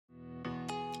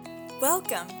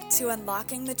Welcome to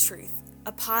Unlocking the Truth,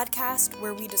 a podcast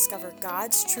where we discover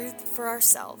God's truth for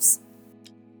ourselves.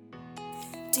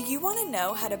 Do you want to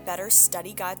know how to better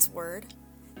study God's Word?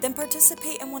 Then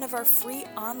participate in one of our free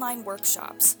online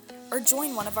workshops or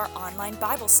join one of our online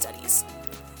Bible studies.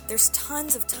 There's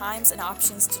tons of times and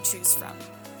options to choose from.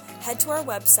 Head to our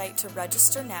website to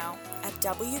register now at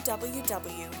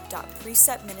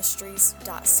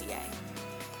www.preceptministries.ca.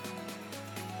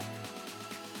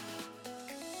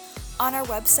 On our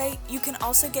website, you can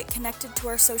also get connected to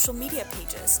our social media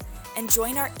pages and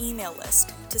join our email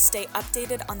list to stay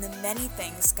updated on the many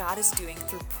things God is doing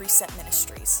through Precept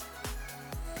Ministries.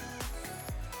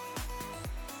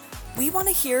 We want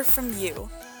to hear from you.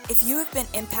 If you have been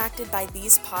impacted by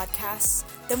these podcasts,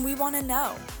 then we want to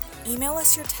know. Email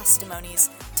us your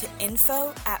testimonies to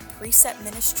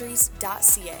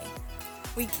info@preceptministries.ca.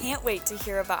 We can't wait to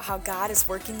hear about how God is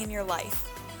working in your life.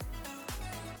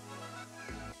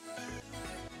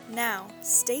 Now,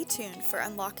 stay tuned for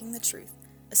Unlocking the Truth,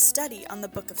 a study on the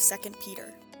book of 2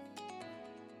 Peter.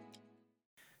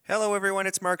 Hello everyone,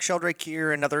 it's Mark Sheldrake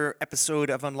here, another episode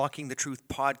of Unlocking the Truth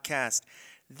podcast.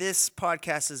 This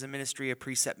podcast is a ministry of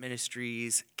Precept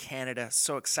Ministries Canada.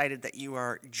 So excited that you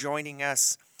are joining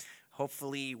us.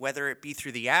 Hopefully, whether it be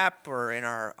through the app or on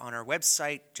our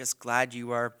website, just glad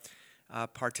you are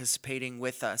participating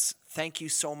with us. Thank you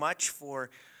so much for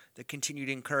the continued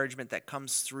encouragement that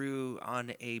comes through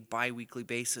on a bi-weekly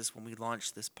basis when we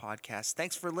launch this podcast.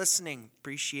 Thanks for listening.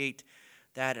 Appreciate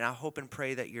that, and I hope and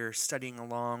pray that you're studying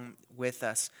along with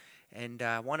us. And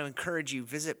I want to encourage you,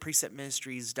 visit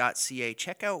preceptministries.ca.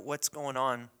 Check out what's going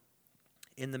on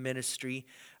in the ministry.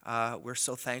 We're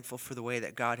so thankful for the way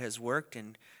that God has worked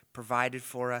and provided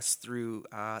for us through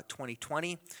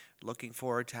 2020. Looking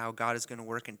forward to how God is going to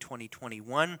work in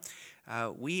 2021.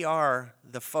 We are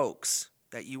the folks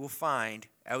that you will find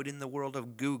out in the world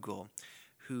of Google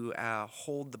who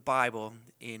hold the Bible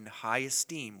in high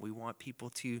esteem. We want people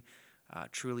to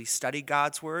truly study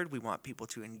God's Word. We want people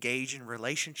to engage in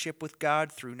relationship with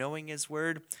God through knowing His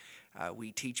Word.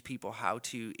 We teach people how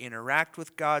to interact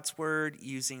with God's Word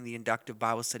using the inductive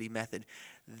Bible study method.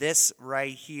 This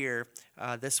right here,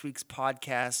 this week's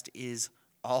podcast is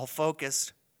all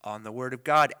focused on the Word of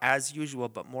God as usual,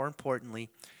 but more importantly,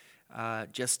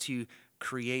 just to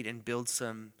create and build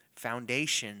some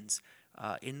foundations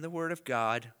in the Word of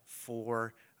God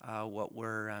for what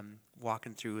we're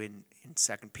walking through in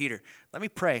 2 Peter. Let me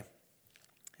pray,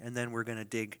 and then we're going to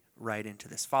dig right into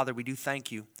this. Father, we do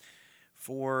thank you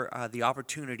for the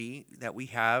opportunity that we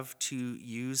have to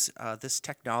use this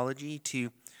technology,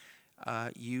 to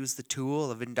use the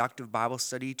tool of inductive Bible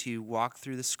study to walk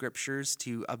through the Scriptures,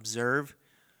 to observe,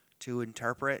 to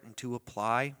interpret, and to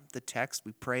apply the text.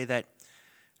 We pray that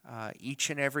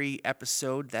each and every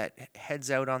episode that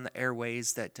heads out on the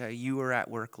airways, that you are at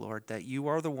work, Lord, that you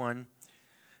are the one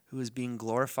who is being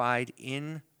glorified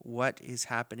in what is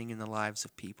happening in the lives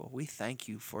of people. We thank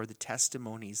you for the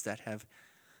testimonies that have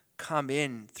come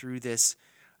in through this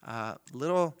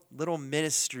little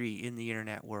ministry in the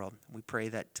internet world. We pray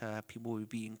that people will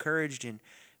be encouraged and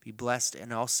be blessed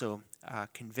and also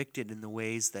convicted in the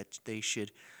ways that they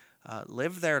should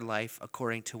live their life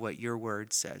according to what your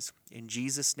word says. In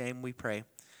Jesus' name we pray.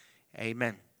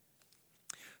 Amen.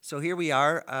 So here we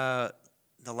are.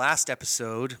 The last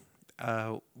episode,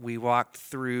 we walked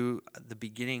through the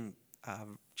beginning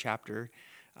chapter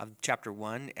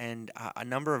 1 and a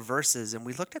number of verses, and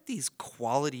we looked at these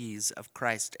qualities of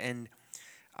Christ. And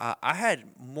I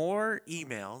had more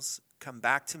emails come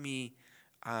back to me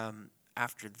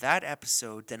after that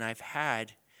episode than I've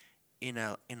had in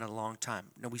a long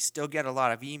time. Now, we still get a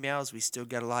lot of emails. We still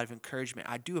get a lot of encouragement.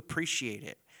 I do appreciate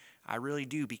it. I really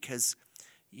do, because,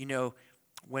 you know,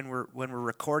 when we're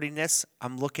recording this,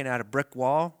 I'm looking at a brick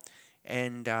wall,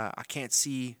 and I can't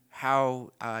see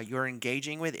how you're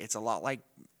engaging with it. It's a lot like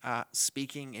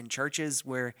speaking in churches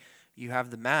where you have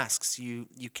the masks. You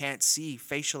can't see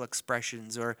facial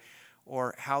expressions or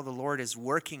how the Lord is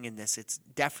working in this. It's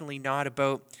definitely not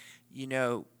about,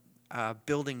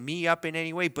 building me up in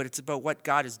any way, but it's about what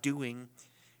God is doing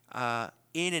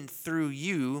in and through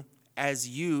you as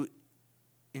you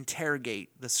interrogate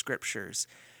the Scriptures.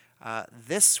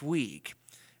 This week,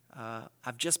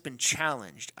 I've just been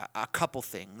challenged a couple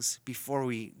things before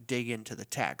we dig into the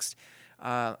text.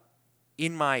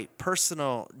 In my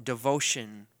personal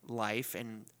devotion life,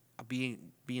 and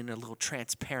being a little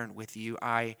transparent with you,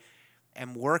 I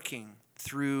am working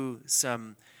through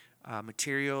some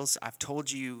materials. I've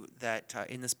told you that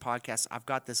in this podcast, I've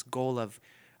got this goal of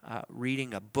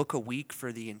reading a book a week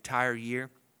for the entire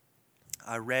year.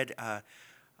 I read a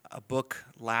book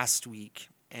last week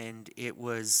and it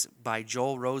was by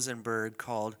Joel Rosenberg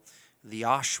called The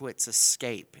Auschwitz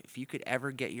Escape. If you could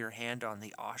ever get your hand on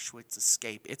The Auschwitz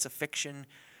Escape, it's a fiction,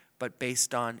 but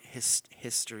based on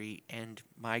history, and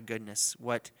my goodness,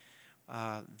 what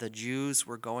the Jews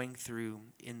were going through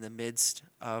in the midst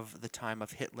of the time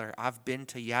of Hitler. I've been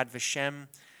to Yad Vashem.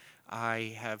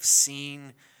 I have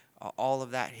seen all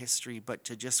of that history, but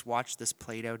to just watch this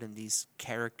played out in these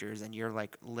characters, and you're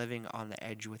like living on the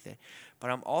edge with it. But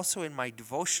I'm also in my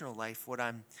devotional life, what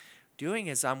I'm doing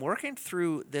is I'm working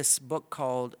through this book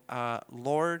called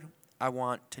Lord, I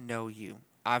Want to Know You.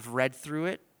 I've read through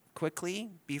it quickly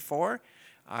before.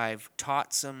 I've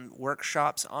taught some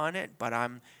workshops on it, but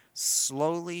I'm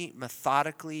slowly,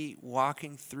 methodically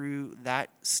walking through that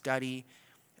study,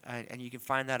 and you can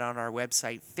find that on our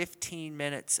website, 15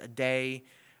 minutes a day,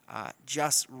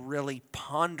 just really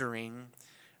pondering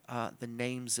the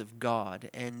names of God.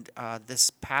 And this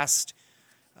past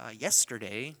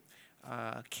yesterday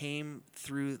came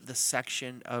through the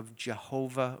section of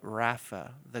Jehovah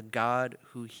Rapha, the God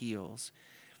who heals,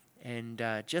 and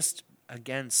just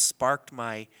again sparked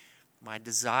my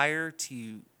desire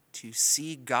to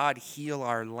see God heal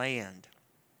our land,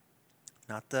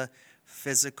 not the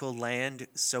physical land,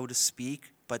 so to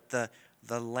speak, but the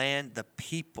land, the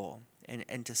people,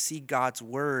 and to see God's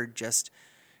word just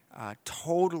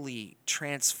totally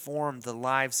transform the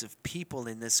lives of people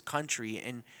in this country,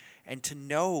 and to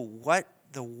know what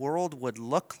the world would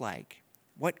look like,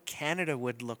 what Canada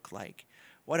would look like,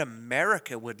 what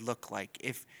America would look like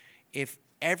if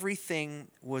everything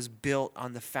was built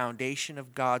on the foundation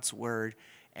of God's word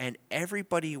and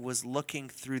everybody was looking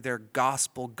through their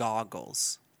gospel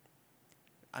goggles.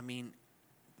 I mean,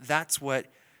 that's what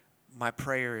my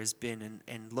prayer has been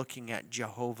in looking at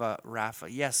Jehovah Rapha.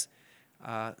 Yes,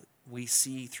 we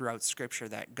see throughout Scripture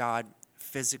that God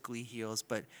physically heals,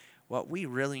 but what we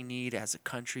really need as a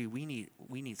country, we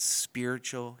need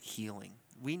spiritual healing.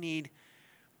 We need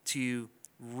to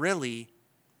really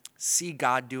see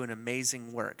God do an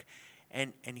amazing work.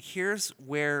 And here's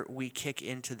where we kick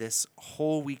into this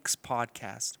whole week's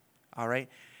podcast, all right?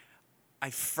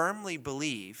 I firmly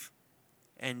believe,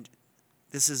 and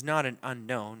this is not an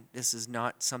unknown, this is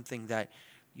not something that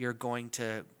you're going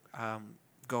to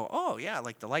go, oh yeah,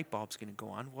 like the light bulb's going to go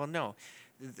on. Well, no.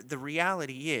 The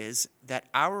reality is that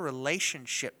our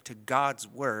relationship to God's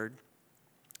word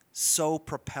so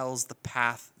propels the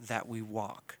path that we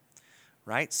walk,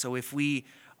 right? So if we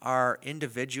are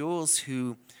individuals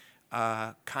who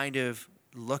kind of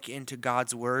look into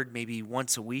God's word maybe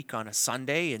once a week on a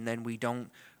Sunday, and then we don't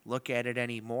look at it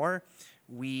anymore,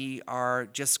 we are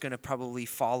just going to probably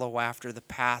follow after the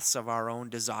paths of our own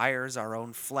desires, our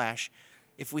own flesh.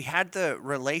 If we had the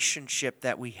relationship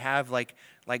that we have, like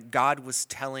God was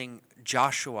telling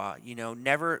Joshua,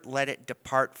 never let it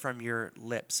depart from your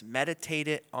lips. Meditate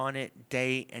it on it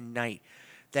day and night.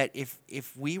 That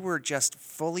if we were just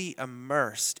fully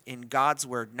immersed in God's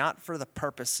word, not for the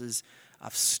purposes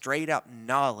of straight up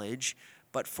knowledge,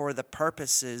 but for the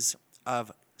purposes of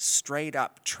straight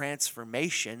up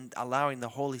transformation, allowing the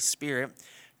Holy Spirit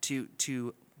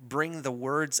to bring the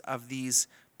words of these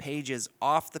pages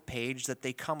off the page, that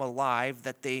they come alive,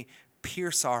 that they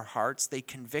pierce our hearts, they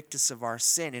convict us of our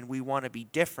sin, and we want to be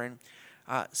different.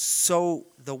 So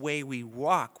the way we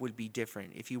walk would be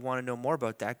different. If you want to know more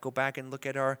about that, go back and look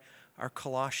at our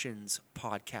Colossians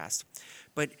podcast.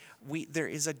 But there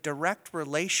is a direct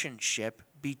relationship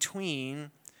between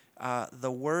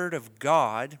the Word of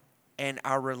God and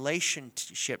our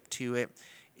relationship to it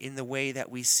in the way that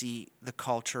we see the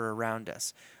culture around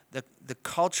us. The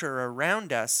culture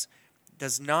around us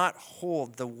does not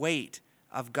hold the weight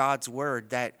of God's word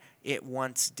that it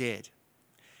once did.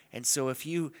 And so if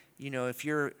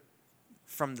you're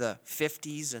from the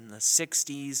 50s and the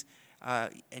 60s,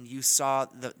 and you saw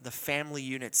the family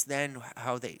units then,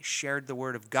 how they shared the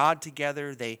word of God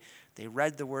together, they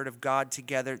read the word of God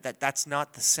together, that's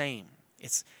not the same.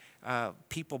 It's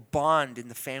people bond in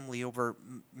the family over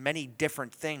many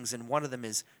different things, and one of them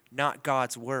is not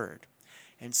God's word.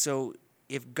 And so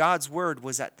if God's word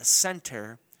was at the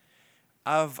center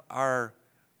of our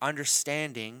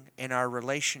understanding and our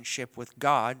relationship with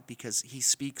God, because he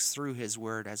speaks through his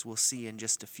word, as we'll see in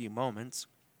just a few moments,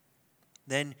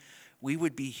 then we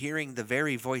would be hearing the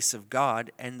very voice of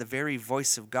God, and the very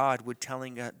voice of God would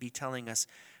be telling us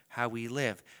how we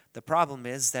live. The problem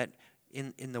is that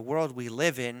in the world we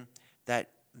live in,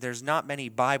 that there's not many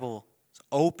Bibles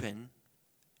open,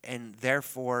 and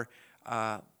therefore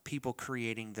people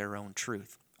creating their own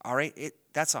truth. All right,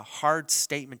 that's a hard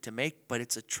statement to make, but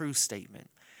it's a true statement.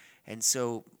 And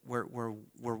so we're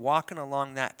walking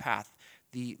along that path.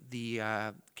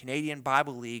 The Canadian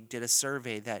Bible League did a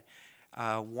survey that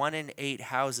 1 in 8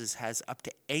 houses has up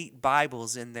to 8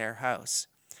 Bibles in their house,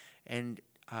 and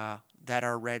that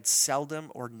are read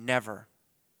seldom or never.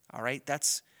 All right,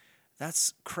 that's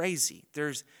crazy.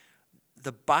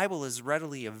 The Bible is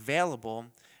readily available,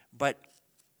 but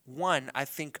one, I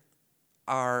think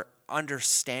our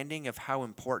understanding of how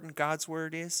important God's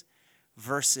Word is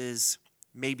versus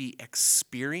maybe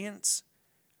experience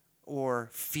or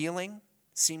feeling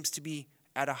seems to be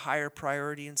at a higher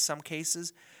priority in some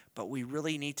cases, but we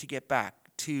really need to get back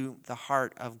to the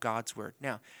heart of God's Word.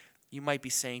 Now, you might be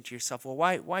saying to yourself, well,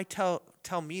 why tell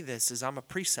me this as I'm a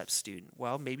precept student?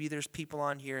 Well, maybe there's people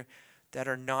on here that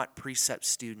are not precept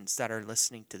students that are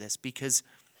listening to this, because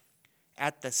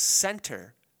at the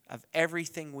center of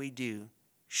everything we do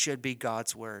should be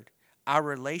God's Word. Our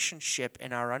relationship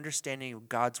and our understanding of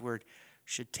God's Word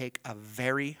should take a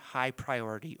very high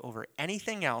priority over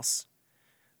anything else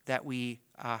that we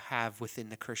have within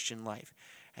the Christian life.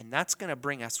 And that's going to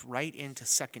bring us right into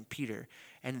 2 Peter.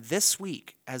 And this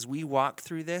week, as we walk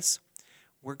through this,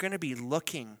 we're going to be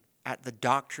looking at the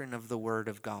doctrine of the Word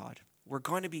of God. We're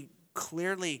going to be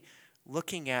clearly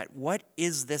looking at what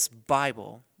is this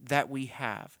Bible that we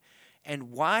have,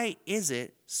 and why is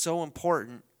it so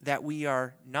important that we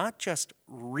are not just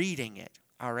reading it,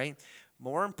 all right?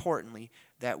 More importantly,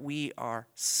 that we are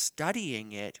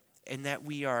studying it, and that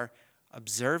we are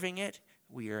observing it,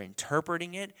 we are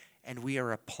interpreting it, and we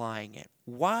are applying it.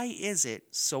 Why is it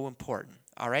so important?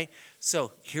 All right,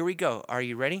 so here we go. Are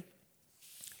you ready?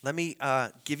 Let me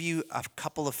give you a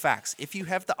couple of facts. If you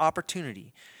have the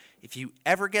opportunity, if you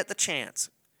ever get the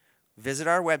chance, visit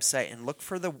our website and look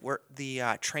for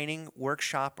the training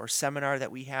workshop or seminar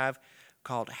that we have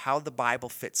called How the Bible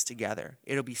Fits Together.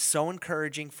 It'll be so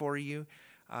encouraging for you.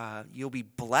 You'll be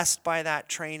blessed by that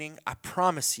training. I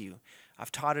promise you.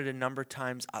 I've taught it a number of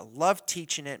times. I love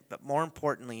teaching it, but more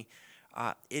importantly,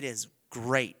 it is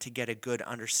great to get a good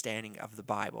understanding of the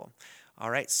Bible.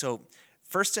 All right, so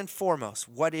first and foremost,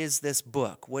 what is this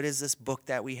book? What is this book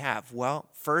that we have? Well,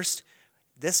 first,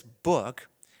 this book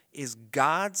is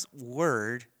God's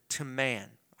Word to man.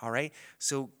 All right,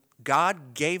 so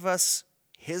God gave us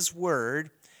His Word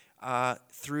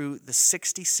through the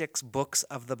 66 books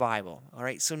of the Bible. All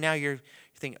right, so now you're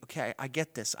thinking, okay, I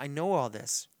get this. I know all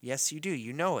this. Yes, you do.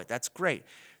 You know it. That's great.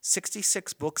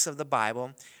 66 books of the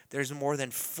Bible. There's more than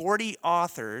 40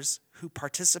 authors who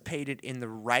participated in the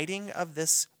writing of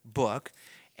this book,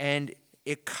 and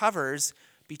it covers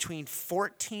between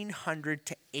 1,400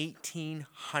 to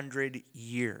 1,800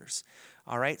 years.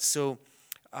 All right, so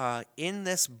in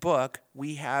this book,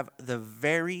 we have the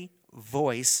very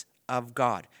voice of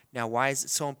God. Now, why is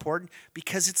it so important?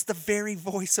 Because it's the very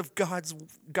voice of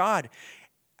God.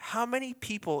 How many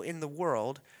people in the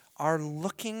world are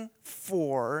looking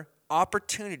for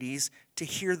opportunities to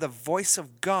hear the voice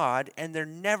of God, and they're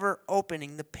never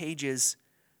opening the pages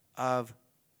of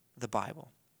the Bible?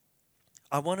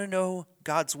 I want to know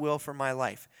God's will for my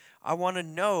life. I want to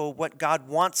know what God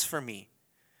wants for me.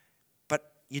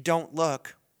 But you don't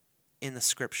look in the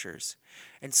Scriptures.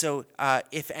 And so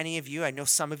if any of you, I know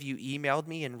some of you emailed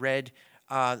me and read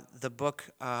the book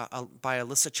by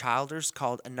Alyssa Childers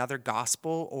called Another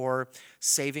Gospel, or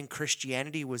Saving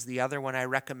Christianity was the other one I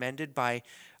recommended by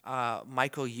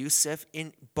Michael Youssef.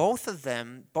 In both of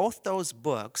them, both those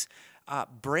books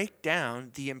break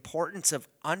down the importance of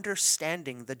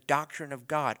understanding the doctrine of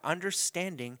God,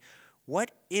 understanding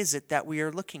what is it that we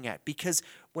are looking at? Because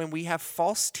when we have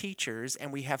false teachers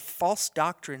and we have false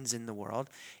doctrines in the world,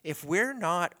 if we're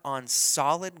not on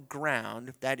solid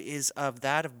ground that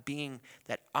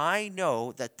I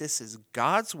know that this is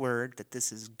God's Word, that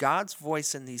this is God's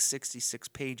voice in these 66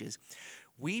 pages,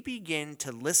 we begin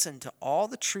to listen to all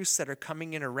the truths that are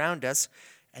coming in around us,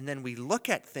 and then we look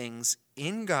at things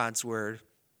in God's Word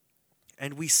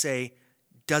and we say,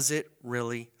 does it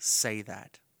really say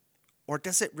that? Or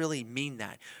does it really mean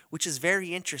that? Which is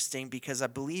very interesting, because I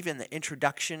believe in the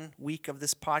introduction week of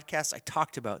this podcast, I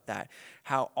talked about that.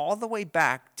 How all the way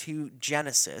back to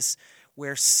Genesis,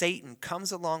 where Satan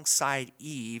comes alongside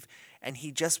Eve, and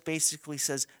he just basically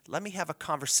says, let me have a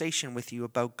conversation with you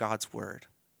about God's Word.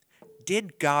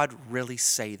 Did God really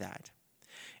say that?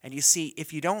 And you see,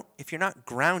 if you're not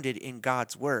grounded in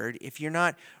God's Word, if you're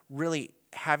not really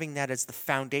having that as the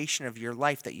foundation of your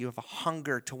life, that you have a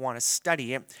hunger to want to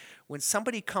study it, when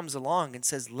somebody comes along and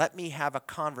says, let me have a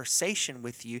conversation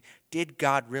with you, did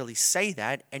God really say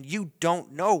that? And you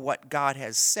don't know what God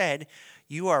has said,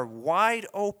 you are wide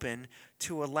open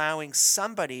to allowing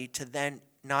somebody to then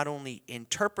not only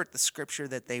interpret the Scripture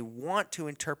that they want to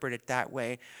interpret it that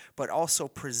way, but also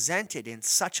present it in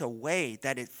such a way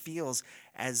that it feels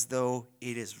as though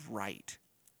it is right.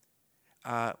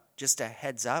 Just a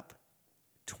heads up,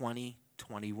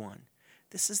 2021.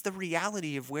 This is the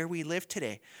reality of where we live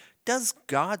today. Does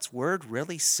God's word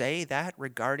really say that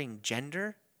regarding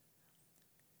gender?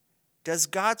 Does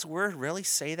God's word really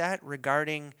say that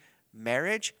regarding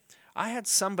marriage? I had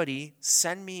somebody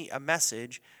send me a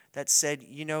message that said,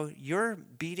 you're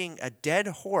beating a dead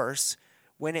horse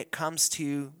when it comes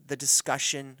to the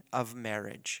discussion of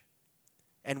marriage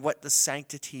and what the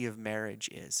sanctity of marriage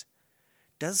is.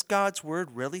 Does God's word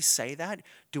really say that?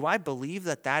 Do I believe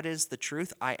that that is the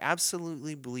truth? I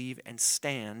absolutely believe and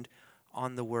stand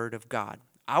on the word of God.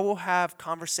 I will have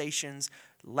conversations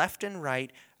left and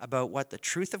right about what the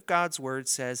truth of God's word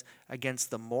says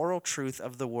against the moral truth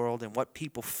of the world and what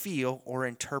people feel or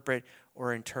interpret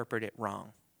it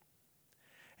wrong.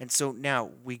 And so now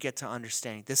we get to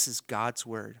understanding this is God's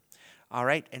word. All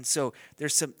right? And so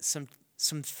there's some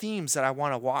themes that I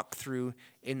want to walk through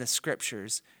in the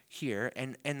scriptures here.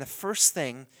 And the first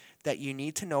thing that you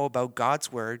need to know about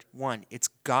God's word, one, it's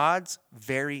God's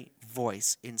very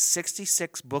voice. In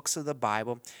 66 books of the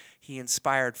Bible, he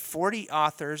inspired 40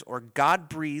 authors, or God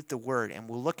breathed the word, and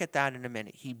we'll look at that in a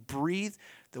minute. He breathed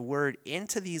the word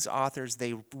into these authors.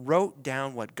 They wrote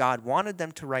down what God wanted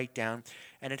them to write down,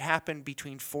 and it happened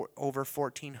between over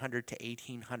 1,400 to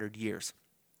 1,800 years.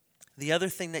 The other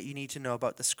thing that you need to know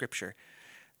about the scripture,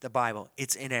 the Bible,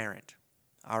 it's inerrant.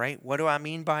 All right, what do I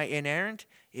mean by inerrant?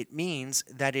 It means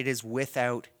that it is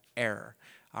without error.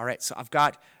 All right, so I've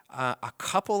got a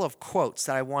couple of quotes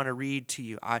that I want to read to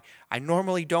you. I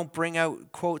normally don't bring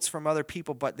out quotes from other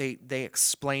people, but they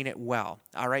explain it well.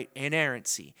 All right,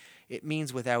 inerrancy. It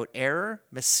means without error,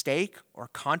 mistake, or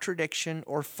contradiction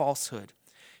or falsehood.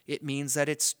 It means that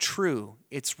it's true,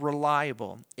 it's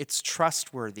reliable, it's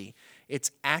trustworthy, it's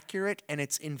accurate, and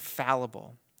it's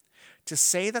infallible. To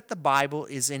say that the Bible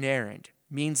is inerrant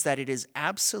means that it is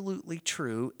absolutely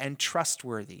true and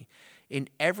trustworthy in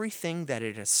everything that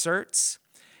it asserts.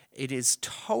 It is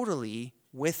totally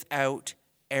without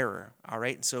error. All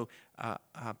right, and so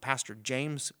Pastor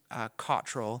James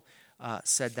Cottrell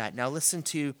said that. Now listen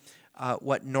to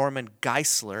what Norman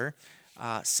Geisler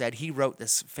said. He wrote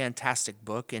this fantastic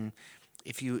book, and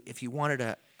if you wanted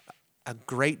a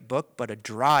great book but a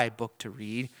dry book to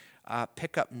read,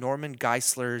 pick up Norman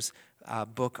Geisler's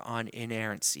book on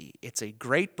inerrancy. It's a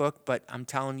great book, but I'm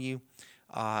telling you,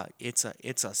 it's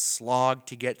a slog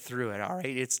to get through it. All right,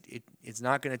 it's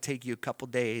not going to take you a couple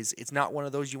days. It's not one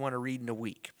of those you want to read in a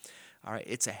week. All right,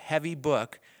 it's a heavy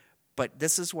book, but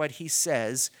this is what he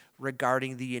says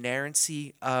regarding the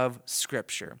inerrancy of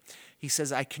Scripture. He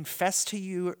says, "I confess to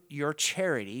you your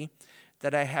charity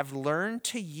that I have learned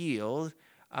to yield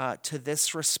to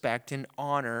this respect and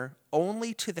honor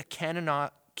only to the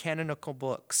canonical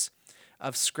books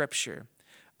of Scripture.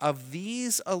 Of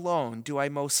these alone do I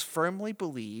most firmly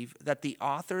believe that the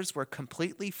authors were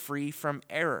completely free from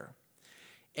error.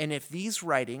 And if these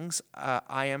writings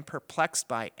I am perplexed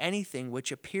by anything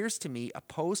which appears to me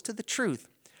opposed to the truth,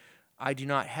 I do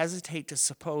not hesitate to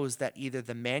suppose that either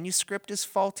the manuscript is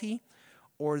faulty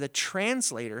or the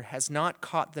translator has not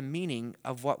caught the meaning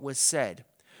of what was said,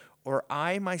 or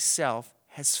I myself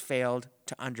has failed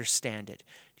to understand it."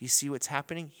 Do you see what's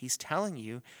happening? He's telling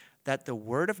you that the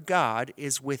Word of God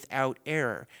is without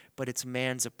error, but it's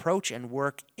man's approach and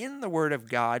work in the Word of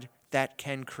God that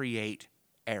can create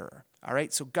error. All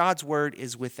right, so God's Word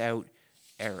is without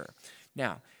error.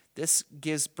 Now, this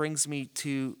brings me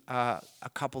to a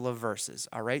couple of verses.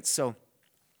 All right, so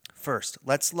first,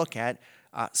 let's look at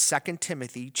 2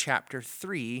 Timothy chapter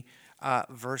 3,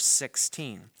 verse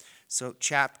 16. So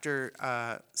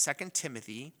 2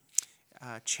 Timothy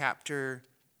chapter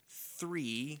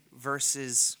 3,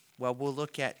 verses, well, we'll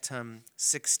look at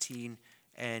 16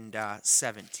 and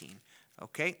 17.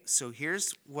 Okay, so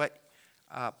here's what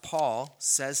Paul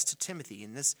says to Timothy.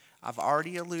 And this, I've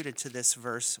already alluded to this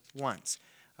verse once.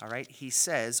 All right, he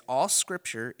says, all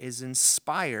Scripture is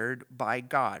inspired by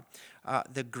God.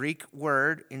 The Greek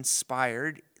word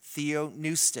inspired,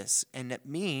 theopneustos, and it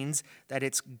means that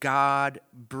it's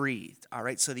God-breathed. All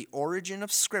right, so the origin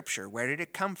of Scripture, where did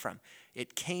it come from?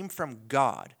 It came from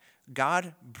God.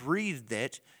 God breathed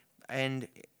it, and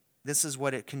this is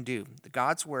what it can do.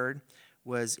 God's word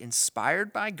was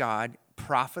inspired by God,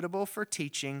 profitable for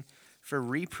teaching, for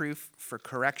reproof, for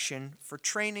correction, for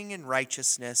training in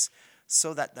righteousness,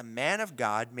 so that the man of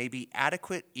God may be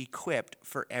adequate, equipped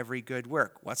for every good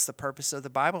work. What's the purpose of the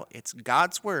Bible? It's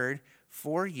God's word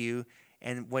for you,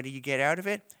 and what do you get out of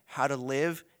it? How to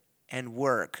live and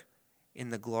work in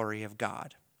the glory of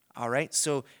God. All right,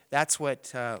 so that's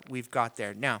what we've got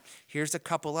there. Now, here's a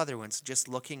couple other ones, just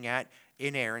looking at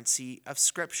inerrancy of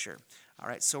Scripture. All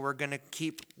right, so we're going to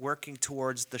keep working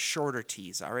towards the shorter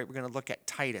T's. All right, we're going to look at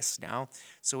Titus now.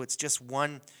 So it's just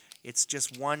one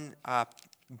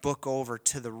book over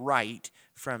to the right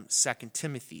from 2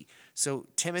 Timothy. So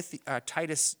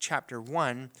Titus chapter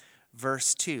 1,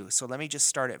 verse 2. So let me just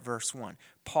start at verse 1.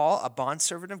 Paul, a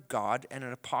bondservant of God and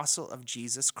an apostle of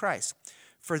Jesus Christ,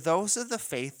 for those of the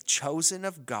faith chosen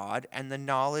of God and the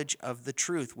knowledge of the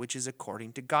truth, which is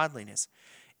according to godliness,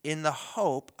 in the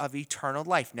hope of eternal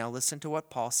life. Now listen to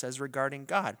what Paul says regarding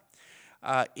God.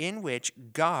 In which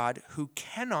God, who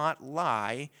cannot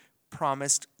lie,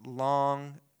 promised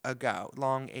long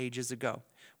ages ago.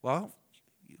 Well,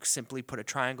 you simply put a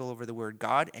triangle over the word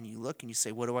God, and you look and you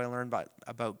say, what do I learn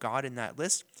about God in that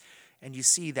list? And you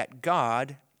see that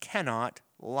God cannot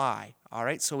lie. All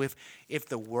right, so if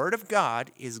the word of God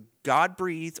is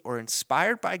God-breathed or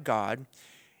inspired by God,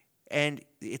 and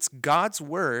it's God's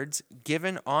words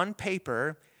given on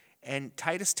paper, and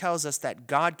Titus tells us that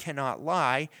God cannot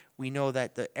lie, we know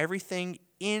that everything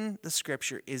in the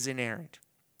Scripture is inerrant.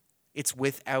 It's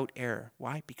without error.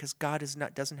 Why? Because God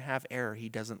doesn't have error. He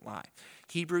doesn't lie.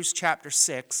 Hebrews chapter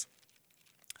 6,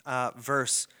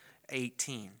 verse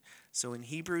 18. So in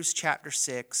Hebrews chapter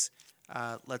 6,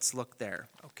 let's look there,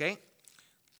 okay?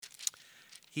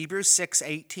 Hebrews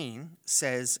 6:18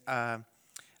 says,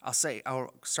 I'll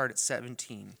start at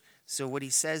 17. So what he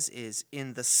says is,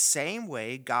 in the same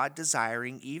way, God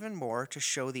desiring even more to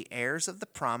show the heirs of the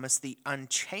promise the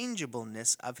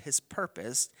unchangeableness of his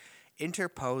purpose,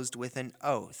 interposed with an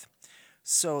oath,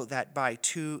 so that by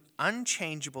two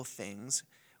unchangeable things,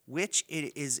 which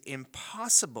it is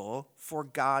impossible for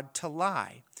God to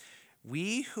lie,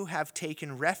 we who have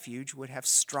taken refuge would have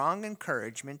strong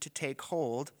encouragement to take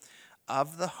hold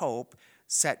of the hope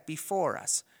set before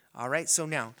us. All right, so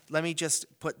now let me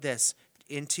just put this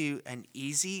into an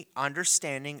easy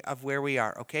understanding of where we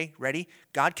are, okay? Ready?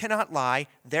 God cannot lie,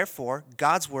 therefore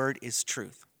God's word is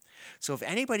truth. So if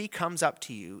anybody comes up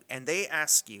to you and they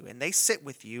ask you and they sit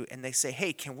with you and they say,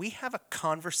 hey, can we have a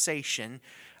conversation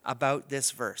about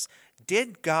this verse?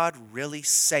 Did God really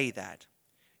say that?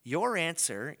 Your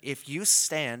answer, if you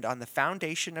stand on the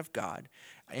foundation of God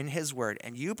in his word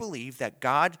and you believe that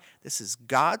God, this is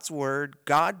God's word,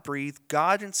 God breathed,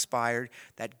 God inspired,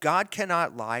 that God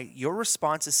cannot lie, your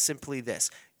response is simply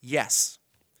this: yes,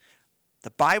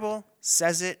 the Bible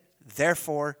says it,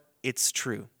 therefore it's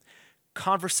true.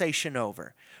 Conversation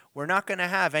over. We're not going to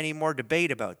have any more debate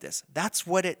about this. That's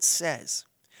what it says.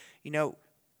 You know,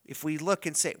 if we look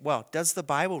and say, well, does the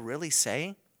Bible really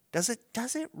say? Does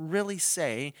it really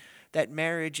say that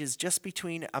marriage is just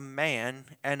between a man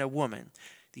and a woman?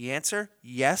 The answer,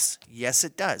 yes,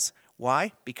 it does.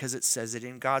 Why? Because it says it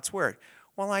in God's word.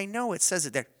 Well, I know it says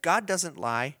it there. God doesn't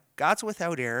lie. God's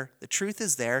without error. The truth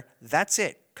is there. That's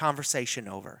it. Conversation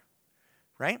over.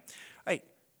 Right? Right.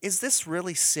 Is this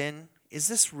really sin? Is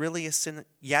this really a sin?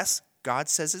 Yes, God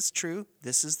says it's true.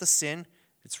 This is the sin.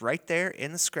 It's right there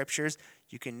in the scriptures.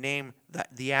 You can name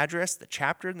the address, the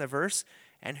chapter, and the verse,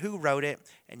 and who wrote it,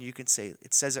 and you can say,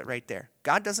 it says it right there.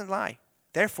 God doesn't lie.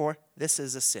 Therefore, this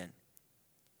is a sin.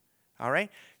 All right?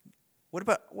 What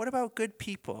about good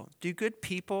people? Do good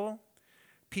people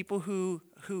who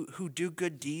do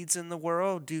good deeds in the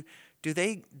world, do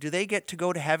they get to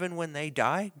go to heaven when they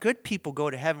die? Good people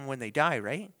go to heaven when they die,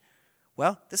 right?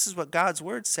 Well, this is what God's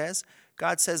word says.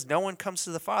 God says no one comes to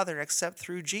the Father except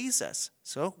through Jesus.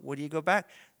 So, what do you go back?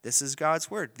 This is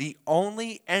God's word. The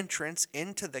only entrance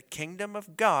into the kingdom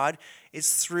of God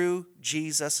is through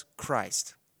Jesus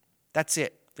Christ. That's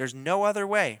it. There's no other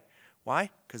way. Why?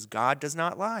 Because God does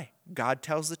not lie. God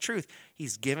tells the truth.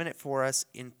 He's given it for us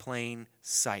in plain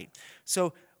sight.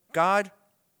 So God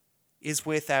is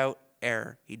without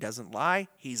error. He doesn't lie.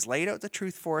 He's laid out the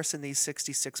truth for us in these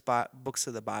 66 books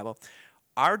of the Bible.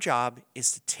 Our job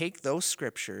is to take those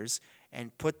scriptures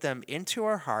and put them into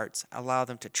our hearts, allow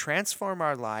them to transform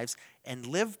our lives, and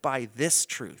live by this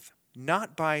truth,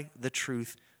 not by the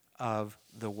truth of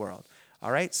the world.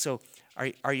 All right? So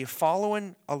are you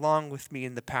following along with me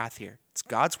in the path here? It's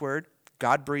God's word.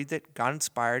 God breathed it. God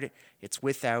inspired it. It's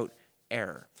without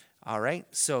error. All right?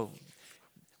 So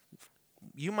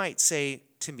you might say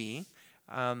to me,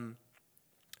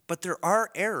 but there are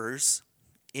errors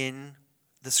in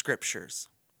the scriptures.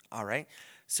 All right?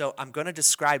 So I'm going to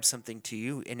describe something to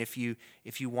you, and if you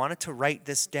wanted to write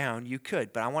this down, you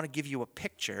could, but I want to give you a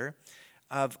picture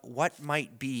of what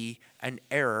might be an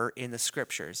error in the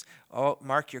scriptures. Oh,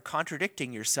 Mark, you're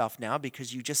contradicting yourself now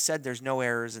because you just said there's no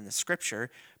errors in the scripture,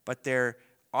 but there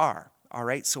are. All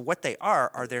right? So what they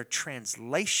are their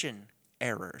translation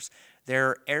errors. There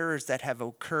are errors that have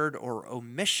occurred or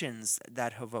omissions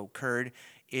that have occurred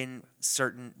in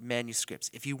certain manuscripts.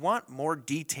 If you want more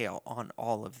detail on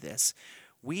all of this,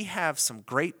 we have some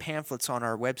great pamphlets on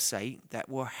our website that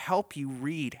will help you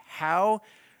read how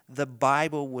the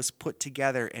Bible was put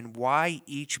together and why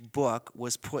each book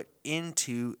was put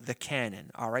into the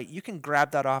canon. All right, you can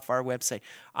grab that off our website.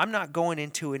 I'm not going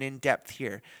into it in depth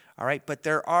here. All right, but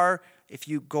there are, if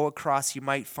you go across, you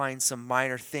might find some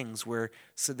minor things where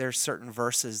there's certain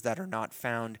verses that are not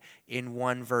found in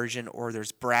one version, or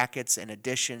there's brackets and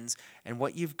additions. And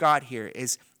what you've got here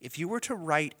is, if you were to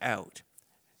write out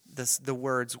the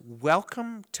words,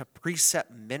 "Welcome to Precept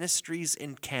Ministries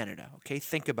in Canada." Okay,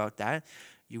 think about that.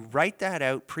 You write that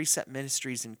out, Precept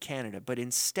Ministries in Canada, but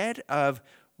instead of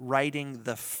writing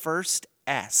the first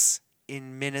S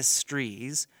in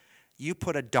ministries, you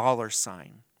put a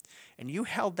 $sign. And you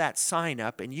held that sign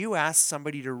up and you asked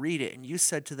somebody to read it, and you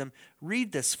said to them,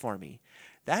 "Read this for me."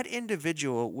 That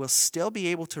individual will still be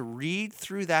able to read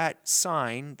through that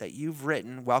sign that you've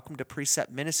written, "Welcome to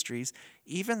Precept Ministries,"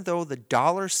 even though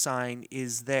the $sign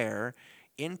is there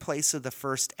in place of the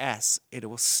first S.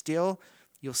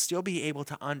 You'll still be able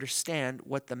to understand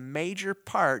what the major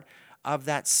part of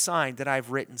that sign that I've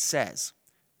written says.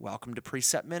 "Welcome to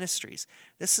Precept Ministries."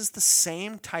 This is the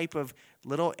same type of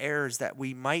little errors that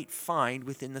we might find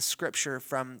within the scripture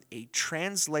from a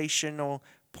translational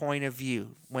point of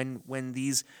view. When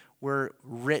these were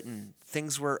written,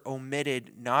 things were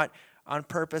omitted, not on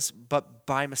purpose, but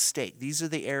by mistake. These are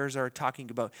the errors we're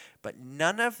talking about. But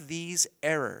none of these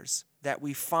errors that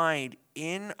we find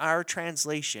in our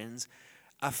translations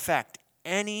affect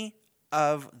any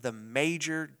of the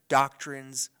major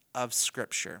doctrines of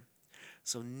Scripture.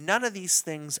 So none of these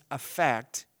things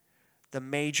affect the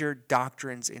major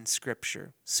doctrines in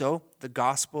Scripture. So the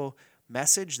gospel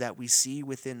message that we see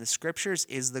within the Scriptures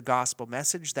is the gospel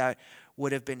message that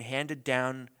would have been handed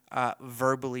down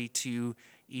verbally to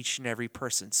each and every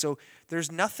person. So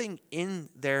there's nothing in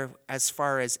there as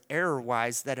far as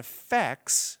error-wise that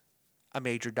affects a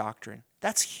major doctrine.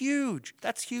 That's huge.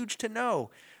 That's huge to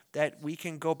know, that we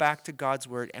can go back to God's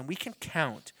word and we can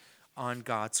count on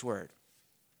God's word.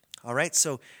 All right,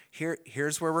 so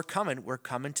here's where we're coming. We're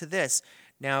coming to this.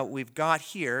 Now, we've got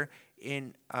here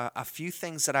in a few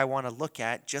things that I want to look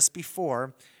at just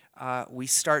before we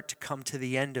start to come to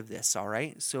the end of this, all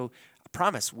right? So I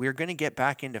promise we're going to get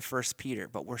back into 1 Peter,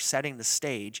 but we're setting the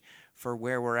stage for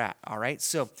where we're at, all right?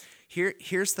 So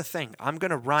here's the thing. I'm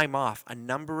going to rhyme off a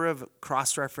number of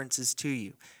cross-references to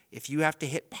you. If you have to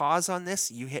hit pause on this,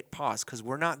 you hit pause, because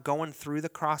we're not going through the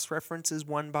cross-references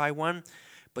one by one,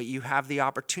 but you have the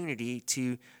opportunity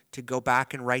to go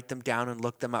back and write them down and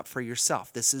look them up for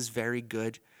yourself. This is very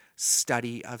good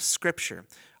study of Scripture.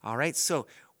 All right, so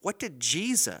what did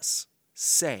Jesus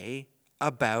say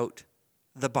about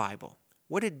the Bible?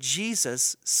 What did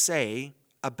Jesus say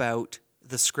about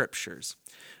the Scriptures?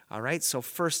 All right, so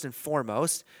first and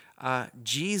foremost,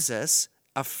 Jesus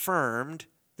affirmed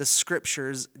the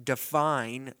Scriptures'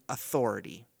 divine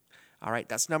authority. All right,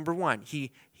 that's number one.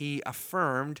 He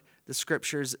affirmed the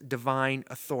Scriptures' divine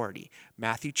authority.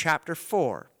 Matthew chapter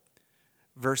 4,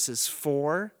 verses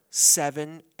 4,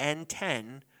 7, and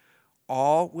 10,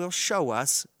 all will show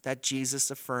us that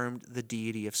Jesus affirmed the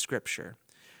deity of Scripture.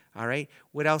 All right,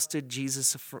 what else did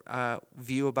Jesus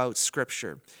view about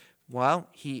Scripture? Well,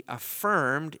 he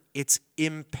affirmed its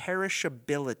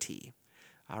imperishability.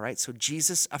 All right, so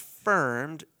Jesus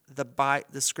affirmed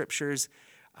the Scriptures'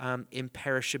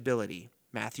 imperishability.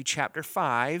 Matthew chapter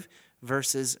 5,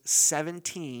 verses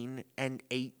 17 and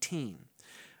 18.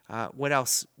 What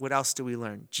else do we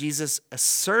learn? Jesus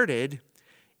asserted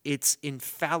its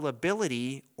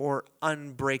infallibility or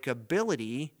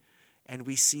unbreakability, and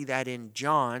we see that in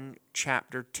John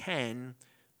chapter 10,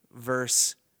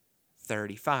 verse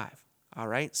 35. All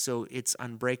right, so it's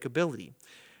unbreakability.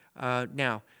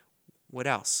 Now, what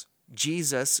else?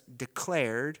 Jesus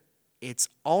declared its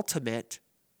ultimate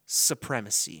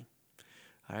supremacy.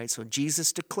 All right, so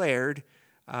Jesus declared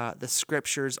the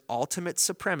Scripture's ultimate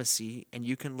supremacy, and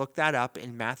you can look that up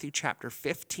in Matthew chapter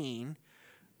 15,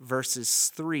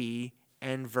 verses 3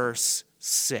 and verse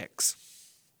 6.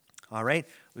 All right,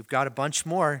 we've got a bunch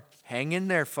more. Hang in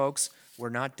there, folks. We're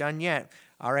not done yet.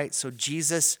 All right, so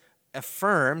Jesus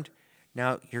affirmed.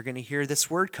 Now, you're going to hear this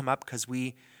word come up because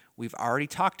we've already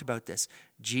talked about this.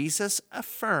 Jesus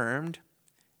affirmed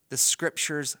the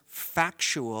Scripture's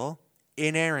factual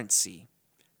inerrancy,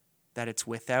 that it's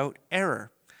without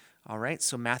error. All right,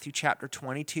 so Matthew chapter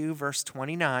 22, verse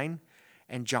 29,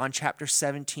 and John chapter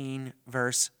 17,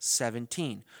 verse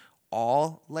 17,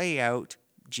 all lay out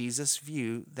Jesus'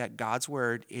 view that God's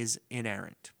word is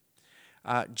inerrant.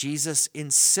 Jesus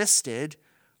insisted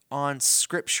on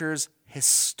Scripture's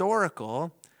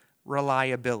historical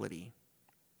reliability.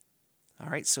 All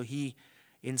right, so he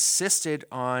insisted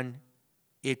on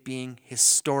it being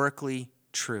historically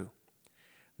true.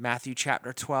 Matthew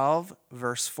chapter 12,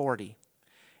 verse 40,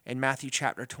 and Matthew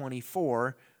chapter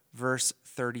 24, verse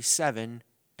 37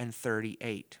 and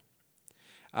 38.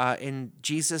 And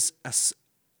Jesus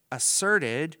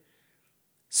asserted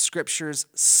Scripture's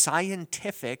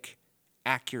scientific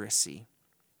accuracy.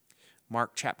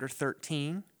 Mark chapter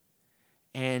 13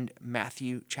 and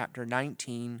Matthew chapter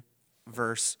 19,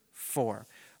 verse 4.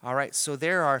 All right, so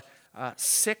there are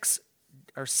 6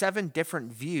 or 7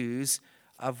 different views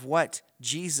of what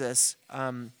Jesus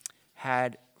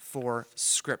had for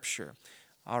Scripture.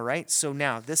 All right, so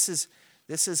now this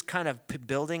is kind of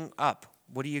building up.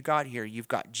 What do you got here? You've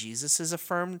got Jesus has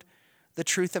affirmed the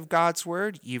truth of God's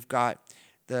word. You've got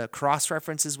the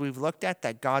cross-references we've looked at,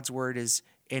 that God's word is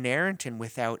inerrant and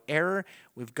without error.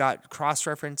 We've got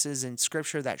cross-references in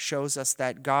Scripture that shows us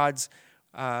that God's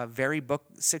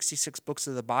 66 books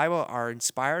of the Bible are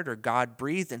inspired or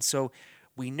God-breathed. And so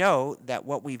we know that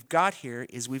what we've got here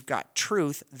is we've got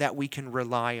truth that we can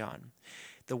rely on.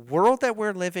 The world that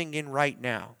we're living in right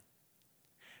now,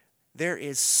 there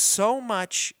is so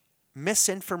much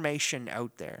misinformation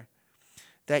out there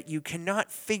that you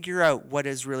cannot figure out what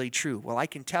is really true. Well, I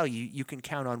can tell you, you can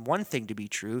count on one thing to be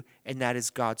true, and that is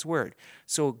God's word.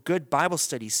 So good Bible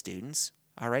study students,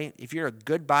 all right, if you're a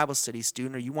good Bible study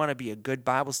student or you want to be a good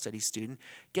Bible study student,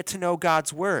 get to know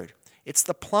God's word. It's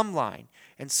the plumb line.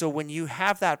 And so when you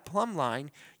have that plumb line,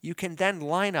 you can then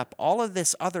line up all of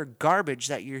this other garbage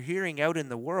that you're hearing out in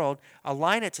the world,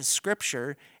 align it to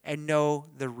Scripture, and know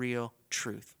the real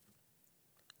truth.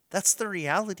 That's the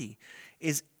reality,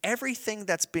 is everything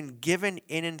that's been given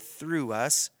in and through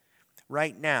us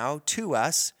right now to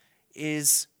us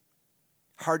is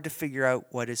hard to figure out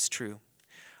what is true.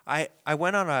 I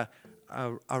went on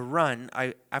a run.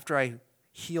 After I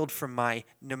healed from my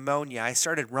pneumonia, I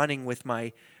started running with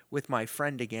my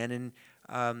friend again,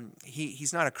 and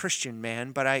he's not a Christian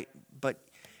man, but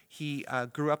he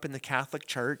grew up in the Catholic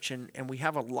Church, and we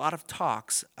have a lot of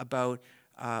talks about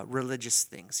religious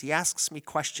things. He asks me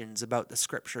questions about the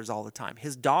Scriptures all the time.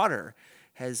 His daughter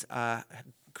has a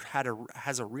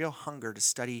real hunger to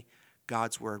study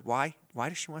God's word. Why? Why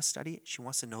does she want to study it? She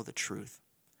wants to know the truth.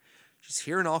 She's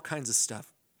hearing all kinds of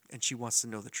stuff, and she wants to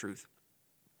know the truth.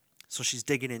 So she's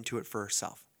digging into it for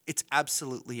herself. It's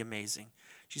absolutely amazing.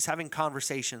 She's having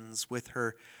conversations with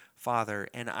her father,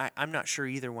 and I'm not sure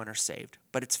either one are saved,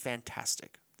 but it's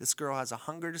fantastic. This girl has a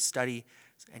hunger to study,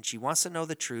 and she wants to know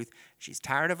the truth. She's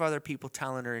tired of other people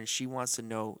telling her, and she wants to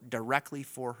know directly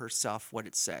for herself what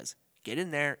it says. Get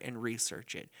in there and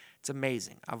research it. It's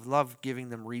amazing. I've loved giving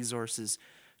them resources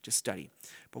to study.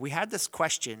 But we had this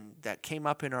question that came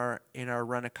up in our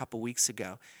run a couple weeks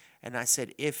ago, and I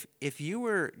said, if you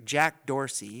were Jack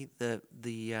Dorsey, the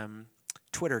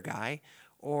Twitter guy,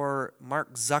 or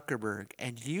Mark Zuckerberg,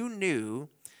 and you knew,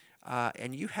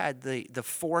 and you had the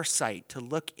foresight to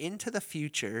look into the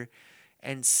future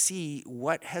and see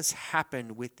what has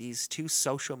happened with these 2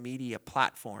 social media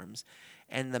platforms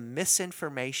and the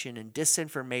misinformation and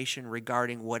disinformation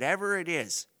regarding whatever it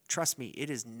is. Trust me, it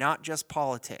is not just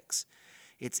politics.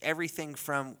 It's everything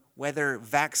from whether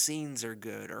vaccines are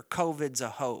good or COVID's a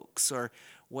hoax or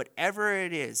whatever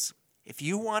it is. If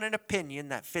you want an opinion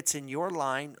that fits in your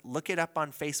line, look it up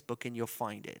on Facebook and you'll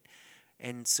find it.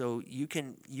 And so you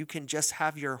can just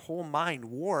have your whole mind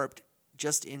warped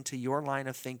just into your line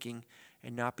of thinking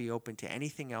and not be open to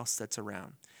anything else that's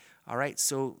around. All right,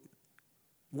 so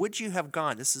would you have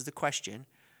gone, this is the question,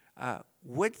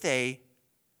 would they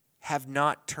have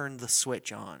not turned the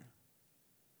switch on?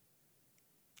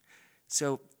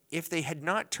 So if they had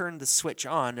not turned the switch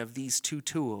on of these 2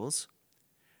 tools,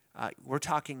 we're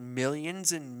talking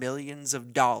millions and millions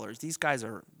of dollars. These guys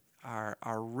are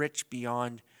rich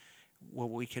beyond what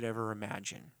we could ever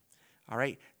imagine. All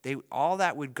right, all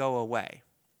that would go away.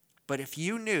 But if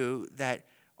you knew that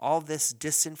all this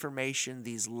disinformation,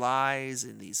 these lies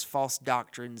and these false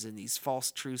doctrines and these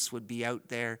false truths would be out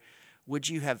there, would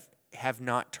you have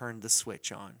not turned the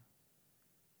switch on?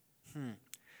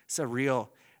 It's a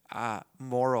real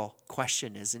moral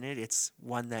question, isn't it? It's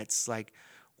one that's like,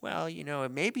 well,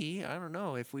 maybe, I don't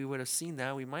know, if we would have seen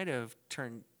that, we might have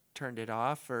turned it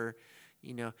off, or,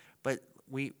 but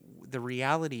the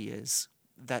reality is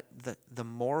that the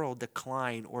moral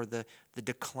decline or the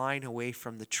decline away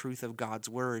from the truth of God's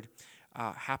word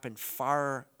happened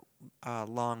far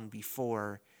long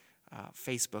before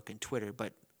Facebook and Twitter.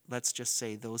 But let's just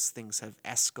say those things have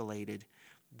escalated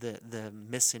the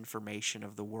misinformation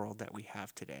of the world that we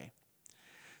have today.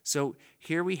 So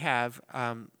here we have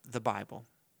the Bible.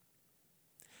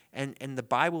 And the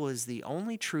Bible is the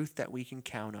only truth that we can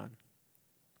count on.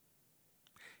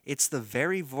 It's the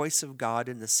very voice of God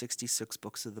in the 66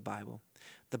 books of the Bible.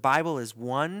 The Bible is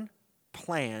one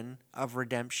plan of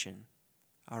redemption.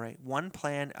 All right, one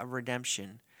plan of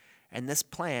redemption. And this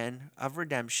plan of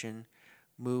redemption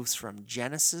moves from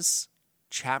Genesis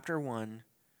chapter 1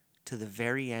 to the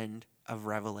very end of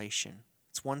Revelation.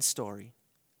 It's one story.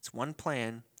 It's one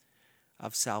plan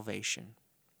of salvation.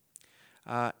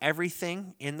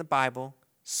 Everything in the Bible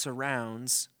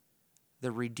surrounds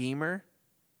the Redeemer,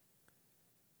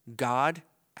 God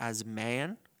as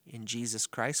man in Jesus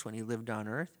Christ when he lived on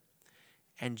earth,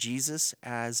 and Jesus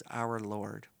as our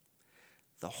Lord.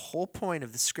 The whole point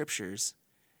of the scriptures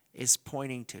is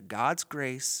pointing to God's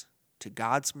grace, to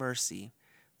God's mercy,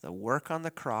 the work on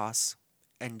the cross,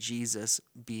 and Jesus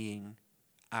being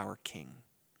our King.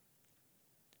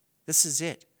 This is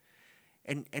it.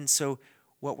 And so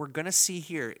what we're going to see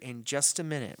here in just a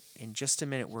minute,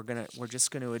 we're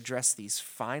just going to address these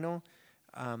final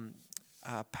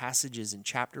passages in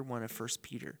chapter 1 of 1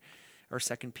 Peter or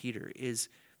 2 Peter, is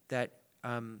that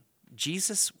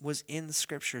Jesus was in the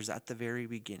scriptures at the very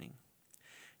beginning.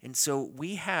 And so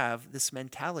we have this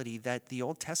mentality that the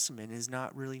Old Testament is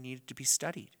not really needed to be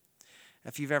studied.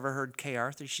 If you've ever heard Kay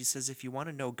Arthur, she says, if you want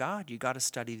to know God, you got to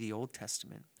study the Old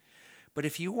Testament. But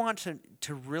if you want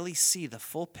to really see the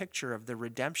full picture of the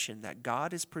redemption that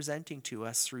God is presenting to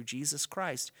us through Jesus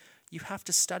Christ, you have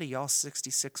to study all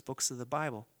 66 books of the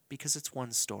Bible, because it's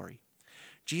one story.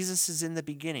 Jesus is in the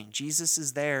beginning. Jesus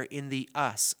is there in the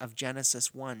us of Genesis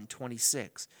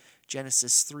 1:26,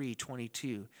 Genesis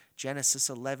 3:22, Genesis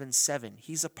 11:7.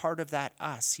 He's a part of that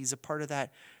us. He's a part of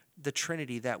that, the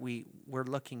Trinity that we're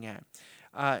looking at.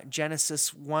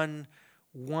 Genesis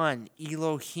 1:1,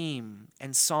 Elohim,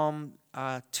 and Psalm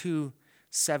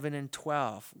 2:7 and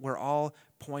 12. We're all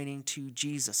pointing to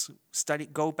Jesus.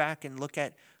 Go back and look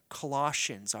at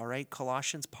Colossians, all right?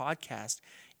 Colossians podcast.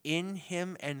 In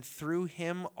him and through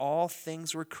him, all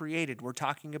things were created. We're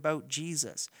talking about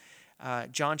Jesus.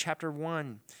 John chapter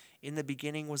 1, in the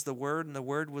beginning was the Word, and the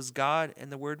Word was God,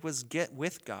 and the Word was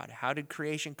with God. How did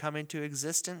creation come into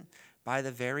existence? By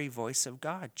the very voice of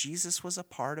God. Jesus was a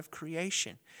part of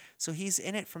creation. So he's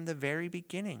in it from the very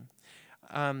beginning.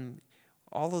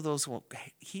 All of those,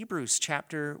 Hebrews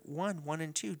chapter 1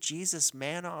 and 2, Jesus,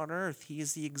 man on earth, he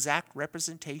is the exact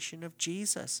representation of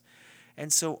Jesus.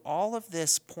 And so all of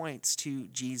this points to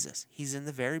Jesus. He's in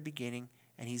the very beginning,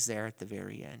 and he's there at the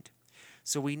very end.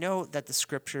 So we know that the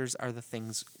scriptures are the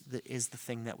thing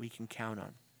that we can count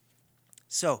on.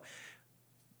 So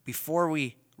before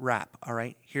we wrap, all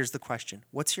right, here's the question.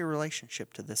 What's your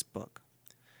relationship to this book?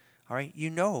 All right, you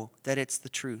know that it's the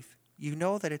truth. You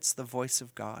know that it's the voice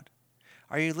of God.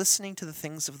 Are you listening to the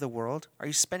things of the world? Are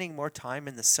you spending more time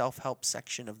in the self-help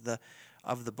section of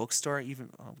the bookstore? Even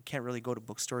we can't really go to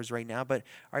bookstores right now, but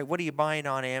all right, what are you buying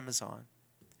on Amazon?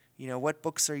 You know, what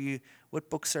books are you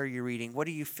reading? What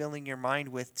are you filling your mind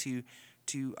with to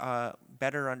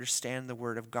better understand the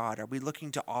Word of God? Are we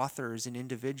looking to authors and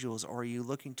individuals, or are you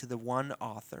looking to the one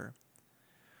author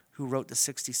who wrote the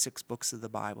 66 books of the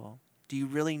Bible? Do you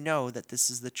really know that this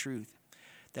is the truth?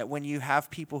 That when you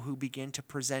have people who begin to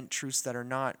present truths that are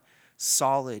not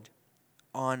solid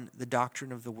on the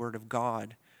doctrine of the Word of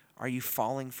God, are you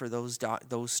falling for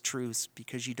those truths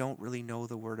because you don't really know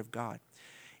the Word of God?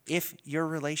 If your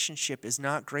relationship is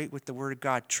not great with the Word of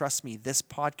God, trust me, this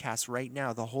podcast right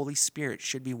now, the Holy Spirit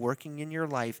should be working in your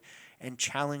life and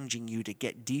challenging you to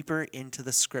get deeper into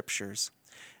the Scriptures.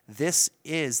 This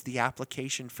is the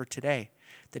application for today,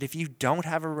 that if you don't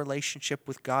have a relationship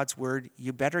with God's Word,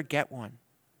 you better get one,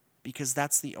 because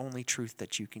that's the only truth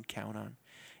that you can count on.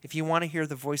 If you want to hear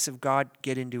the voice of God,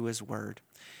 get into His Word.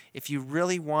 If you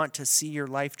really want to see your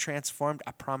life transformed,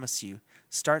 I promise you,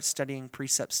 start studying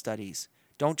precept studies.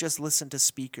 Don't just listen to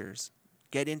speakers.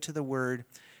 Get into the Word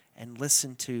and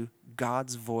listen to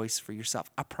God's voice for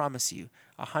yourself. I promise you,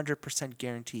 100%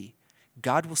 guarantee,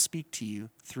 God will speak to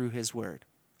you through His Word.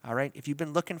 All right? If you've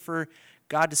been looking for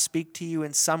God to speak to you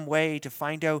in some way to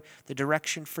find out the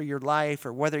direction for your life,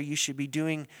 or whether you should be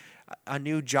doing a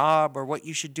new job, or what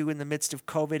you should do in the midst of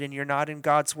COVID, and you're not in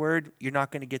God's Word, you're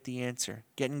not going to get the answer.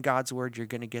 Get in God's Word, you're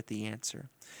going to get the answer.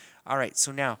 All right,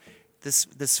 so now,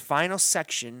 this final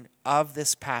section of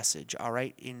this passage, all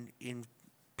right, in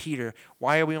Peter,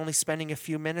 why are we only spending a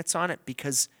few minutes on it?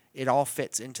 Because it all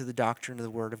fits into the doctrine of the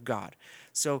Word of God.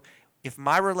 So if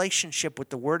my relationship with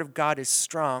the Word of God is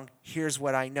strong, here's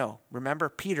what I know. Remember,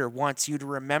 Peter wants you to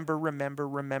remember.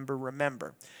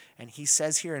 And he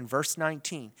says here in verse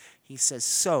 19, he says,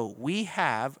 so we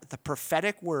have the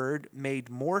prophetic word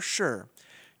made more sure,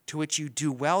 to which you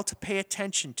do well to pay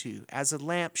attention to, as a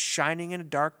lamp shining in a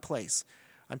dark place,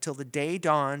 until the day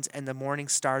dawns and the morning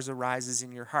stars arises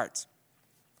in your hearts.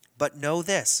 But know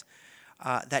this,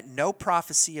 that no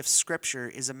prophecy of Scripture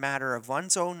is a matter of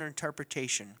one's own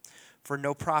interpretation, for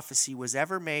no prophecy was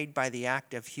ever made by the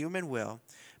act of human will,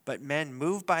 but men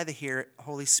moved by the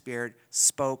Holy Spirit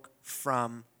spoke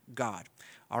from God.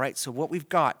 All right, so what we've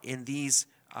got in these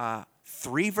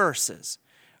 3 verses,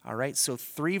 all right, so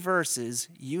 3 verses,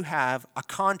 you have a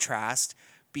contrast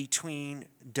between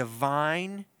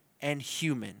divine and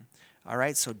human. All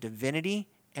right, so divinity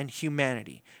and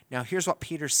humanity. Now, here's what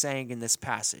Peter's saying in this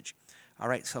passage. All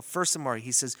right, so first of all,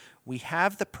 he says, we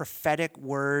have the prophetic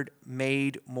word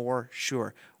made more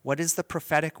sure. What is the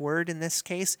prophetic word in this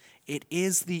case? It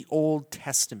is the Old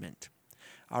Testament.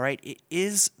 All right, it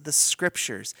is the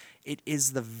Scriptures. It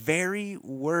is the very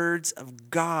words of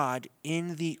God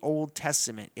in the Old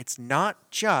Testament. It's not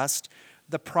just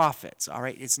the prophets, all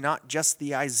right? It's not just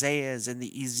the Isaiahs and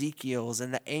the Ezekiels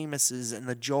and the Amoses and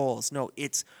the Joels. No,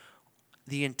 it's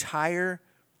the entire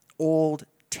Old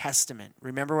Testament.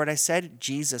 Remember what I said?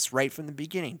 Jesus, right from the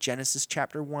beginning, Genesis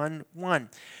chapter 1:1.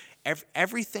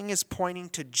 Everything is pointing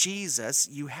to Jesus.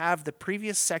 You have the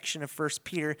previous section of 1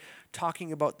 Peter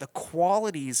talking about the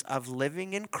qualities of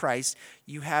living in Christ.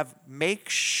 You have make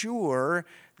sure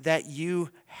that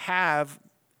you have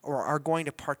or are going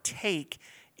to partake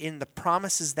in the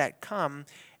promises that come.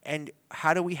 And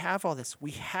how do we have all this?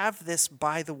 We have this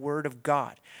by the word of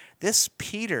God. This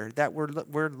Peter that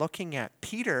we're looking at,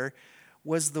 Peter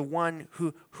was the one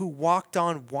who walked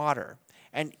on water.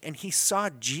 And he saw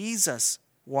Jesus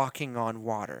walking on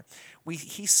water.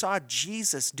 He saw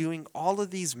Jesus doing all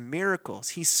of these miracles.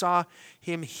 He saw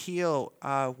him heal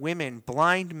women,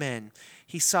 blind men.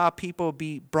 He saw people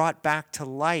be brought back to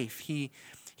life. He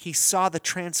saw the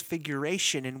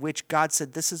transfiguration in which God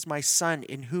said, "This is my son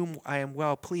in whom I am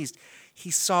well pleased." He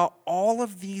saw all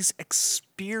of these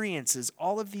experiences,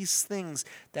 all of these things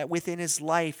that within his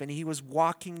life, and he was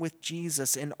walking with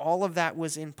Jesus, and all of that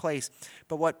was in place.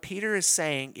 But what Peter is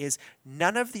saying is,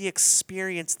 none of the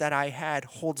experience that I had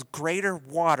holds greater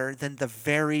water than the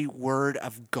very word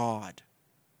of God.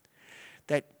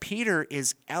 That Peter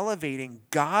is elevating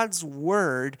God's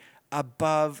word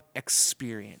above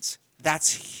experience.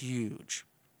 That's huge.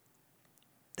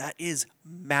 That is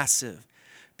massive,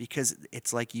 because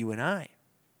it's like you and I,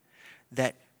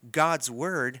 that God's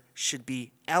word should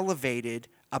be elevated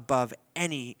above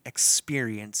any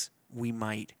experience we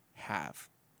might have.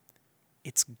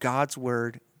 It's God's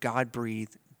word,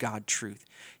 God-breathed, God-truth.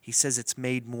 He says it's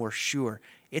made more sure.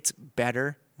 It's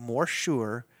better, more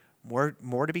sure,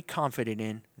 more to be confident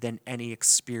in than any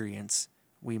experience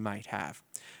we might have.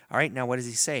 All right, now what does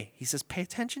he say? He says, pay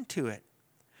attention to it.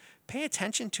 Pay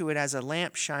attention to it as a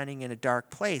lamp shining in a dark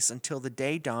place until the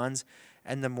day dawns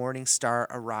and the morning star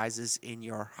arises in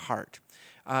your heart.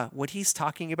 What he's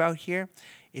talking about here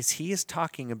is he is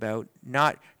talking about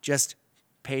not just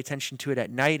pay attention to it at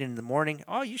night and in the morning.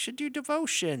 Oh, you should do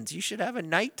devotions. You should have a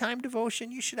nighttime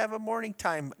devotion. You should have a morning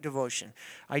time devotion.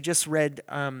 I just read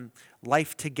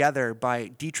Life Together by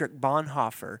Dietrich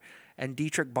Bonhoeffer. And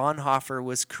Dietrich Bonhoeffer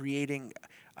was creating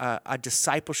a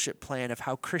discipleship plan of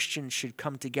how Christians should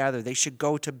come together. They should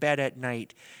go to bed at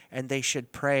night and they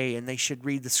should pray and they should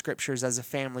read the scriptures as a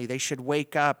family. They should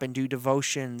wake up and do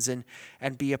devotions and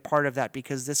be a part of that,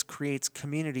 because this creates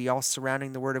community all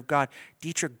surrounding the Word of God.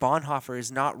 Dietrich Bonhoeffer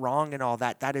is not wrong in all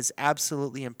that. That is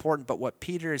absolutely important. But what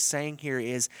Peter is saying here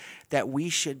is that we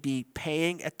should be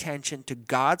paying attention to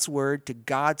God's Word, to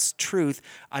God's truth,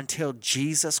 until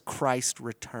Jesus Christ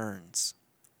returns.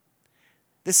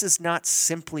 This is not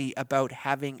simply about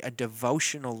having a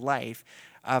devotional life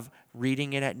of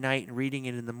reading it at night and reading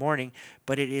it in the morning,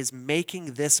 but it is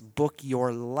making this book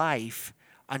your life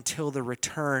until the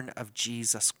return of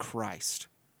Jesus Christ.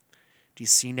 Do you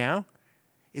see now?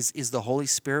 Is the Holy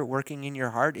Spirit working in your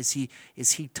heart? Is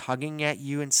he tugging at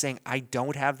you and saying, I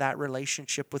don't have that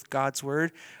relationship with God's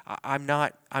Word? I'm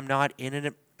not in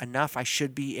it enough. I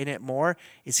should be in it more.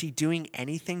 Is he doing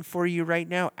anything for you right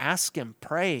now? Ask him,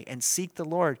 pray, and seek the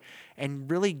Lord,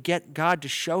 and really get God to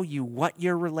show you what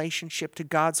your relationship to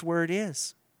God's Word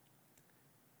is.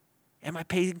 Am I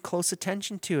paying close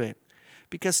attention to it?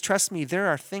 Because trust me, there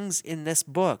are things in this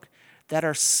book that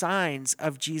are signs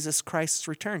of Jesus Christ's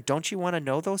return. Don't you want to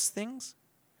know those things?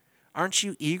 Aren't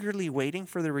you eagerly waiting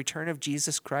for the return of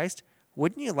Jesus Christ?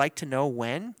 Wouldn't you like to know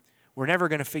when? We're never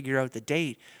going to figure out the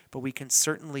date, but we can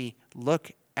certainly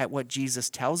look at what Jesus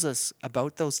tells us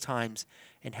about those times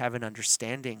and have an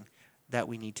understanding that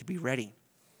we need to be ready.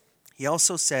 He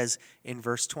also says in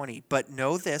verse 20, but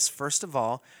know this, first of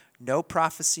all, no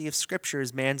prophecy of Scripture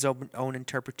is man's own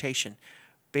interpretation.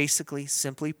 Basically,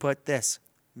 simply put this,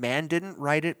 man didn't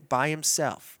write it by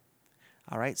himself.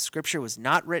 All right, Scripture was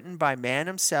not written by man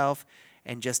himself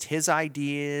and just his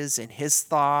ideas and his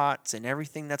thoughts and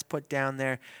everything that's put down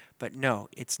there. But no,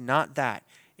 it's not that.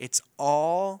 It's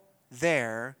all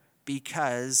there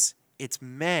because it's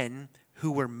men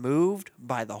who were moved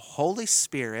by the Holy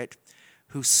Spirit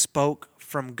who spoke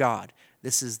from God.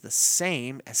 This is the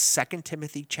same as 2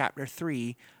 Timothy chapter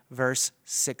 3, verse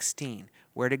 16.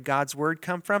 Where did God's word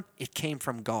come from? It came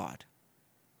from God.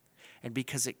 And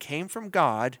because it came from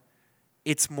God,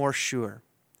 it's more sure.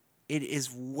 It is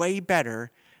way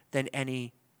better than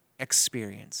any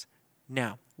experience.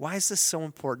 Now, why is this so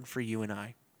important for you and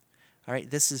I? All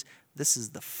right, this is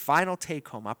the final take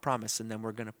home, I promise, and then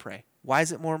we're going to pray. Why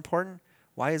is it more important?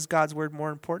 Why is God's word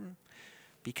more important?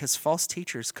 Because false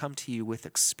teachers come to you with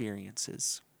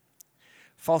experiences.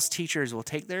 False teachers will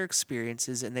take their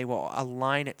experiences and they will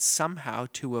align it somehow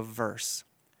to a verse.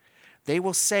 They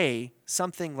will say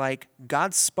something like,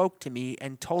 God spoke to me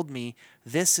and told me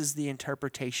this is the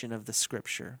interpretation of the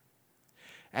Scripture.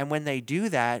 And when they do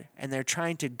that and they're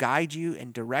trying to guide you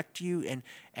and direct you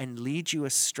and lead you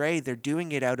astray, they're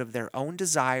doing it out of their own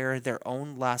desire, their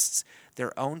own lusts,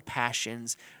 their own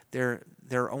passions, their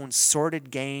own sordid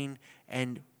gain,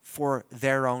 and for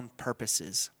their own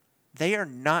purposes. They are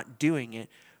not doing it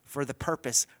for the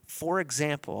purpose, for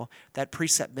example, that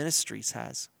Precept Ministries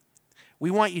has.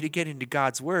 We want you to get into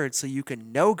God's word so you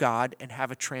can know God and have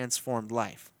a transformed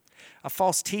life. A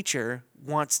false teacher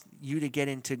wants you to get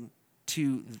into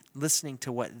listening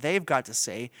to what they've got to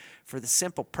say for the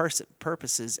simple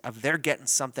purposes of they're getting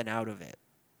something out of it.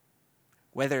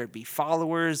 Whether it be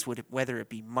followers, whether it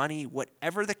be money,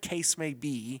 whatever the case may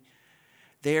be,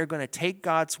 they are going to take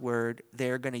God's word,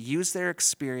 they're going to use their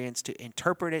experience to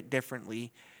interpret it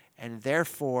differently, and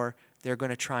therefore they're going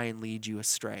to try and lead you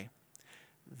astray.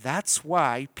 That's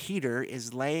why Peter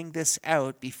is laying this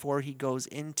out before he goes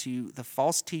into the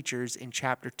false teachers in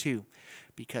chapter 2.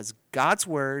 Because God's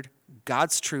word,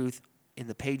 God's truth, in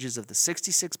the pages of the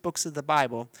 66 books of the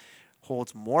Bible,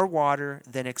 holds more water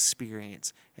than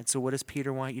experience. And so what does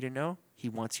Peter want you to know? He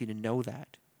wants you to know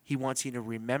that. He wants you to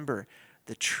remember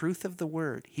the truth of the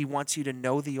word. He wants you to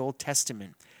know the Old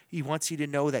Testament. He wants you to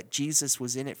know that Jesus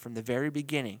was in it from the very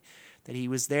beginning, that he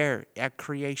was there at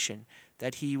creation,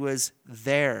 that he was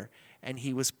there, and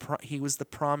he was the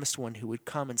promised one who would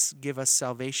come and give us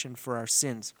salvation for our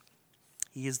sins.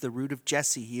 He is the root of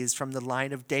Jesse. He is from the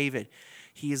line of David.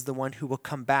 He is the one who will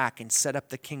come back and set up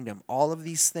the kingdom. All of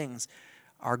these things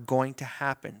are going to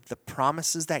happen. The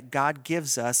promises that God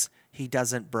gives us, he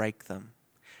doesn't break them.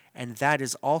 And that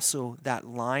is also that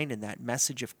line and that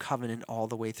message of covenant all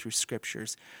the way through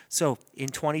scriptures. So in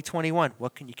 2021,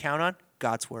 what can you count on?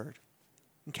 God's word.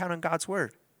 You can count on God's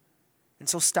word. And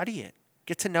so study it.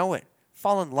 Get to know it.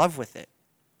 Fall in love with it.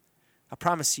 I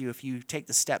promise you, if you take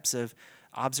the steps of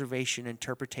observation,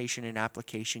 interpretation, and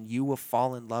application, you will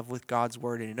fall in love with God's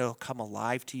word, and it'll come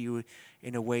alive to you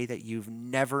in a way that you've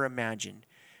never imagined.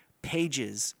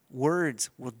 Pages, words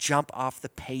will jump off the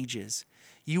pages.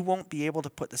 You won't be able to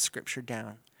put the scripture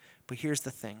down. But here's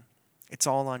the thing. It's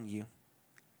all on you.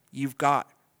 You've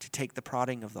got to take the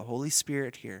prodding of the Holy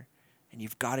Spirit here, and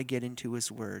you've got to get into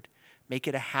his word. Make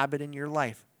it a habit in your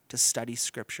life to study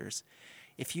scriptures.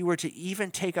 If you were to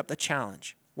even take up the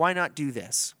challenge, why not do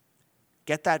this?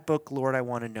 Get that book, Lord, I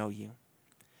Want to Know You.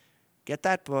 Get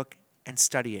that book and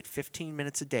study it 15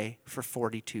 minutes a day for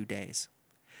 42 days.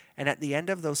 And at the end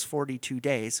of those 42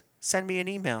 days, send me an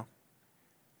email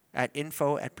at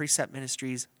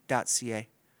info@preceptministries.ca.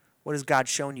 What has God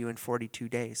shown you in 42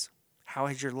 days? How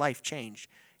has your life changed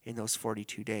in those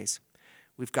 42 days?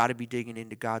 We've got to be digging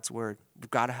into God's word. We've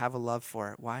got to have a love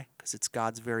for it. Why? Because it's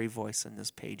God's very voice in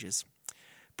those pages.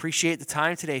 Appreciate the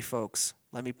time today, folks.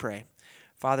 Let me pray.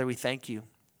 Father, we thank you.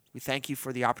 We thank you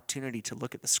for the opportunity to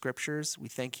look at the scriptures. We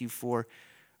thank you for,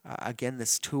 again,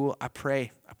 this tool. I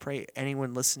pray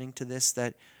anyone listening to this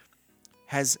that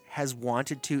has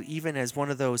wanted to, even as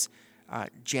one of those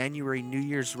January New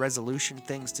Year's resolution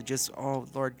things to just, oh,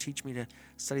 Lord, teach me to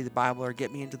study the Bible or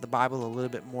get me into the Bible a little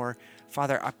bit more.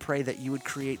 Father, I pray that you would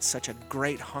create such a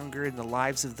great hunger in the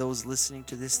lives of those listening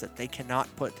to this that they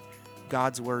cannot put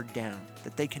God's word down,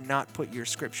 that they cannot put your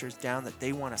scriptures down, that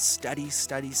they want to study,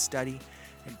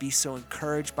 and be so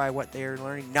encouraged by what they are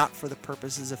learning, not for the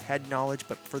purposes of head knowledge,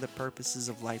 but for the purposes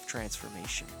of life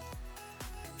transformation.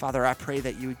 Father, I pray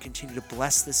that you would continue to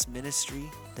bless this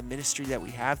ministry, the ministry that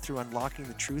we have through Unlocking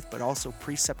the Truth, but also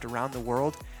Precept around the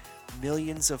world.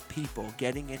 Millions of people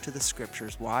getting into the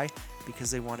scriptures. Why?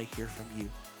 because they want to hear from you.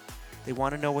 They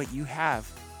want to know what you have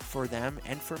for them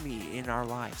and for me in our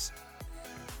lives.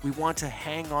 We want to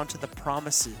hang on to the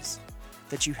promises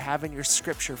that you have in your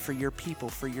scripture for your people,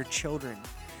 for your children,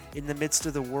 in the midst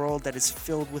of the world that is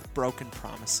filled with broken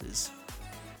promises.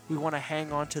 We want to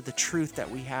hang on to the truth that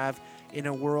we have in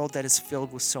a world that is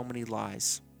filled with so many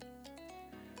lies.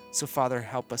 So Father,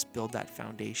 help us build that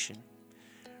foundation.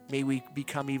 May we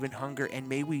become even hunger, and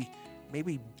may we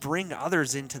bring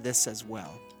others into this as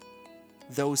well.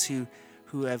 Those who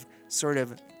have sort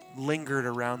of lingered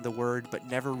around the word but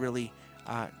never really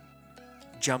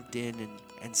jumped in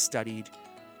and studied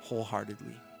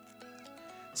wholeheartedly.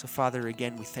 So Father,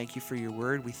 again, we thank you for your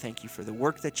word. We thank you for the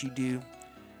work that you do.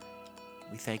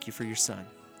 We thank you for your Son.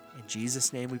 In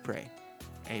Jesus' name we pray.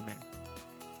 Amen.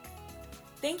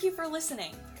 Thank you for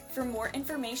listening. For more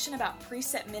information about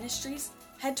Precept Ministries,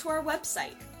 head to our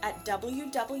website at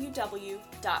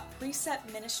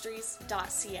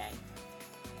www.preceptministries.ca.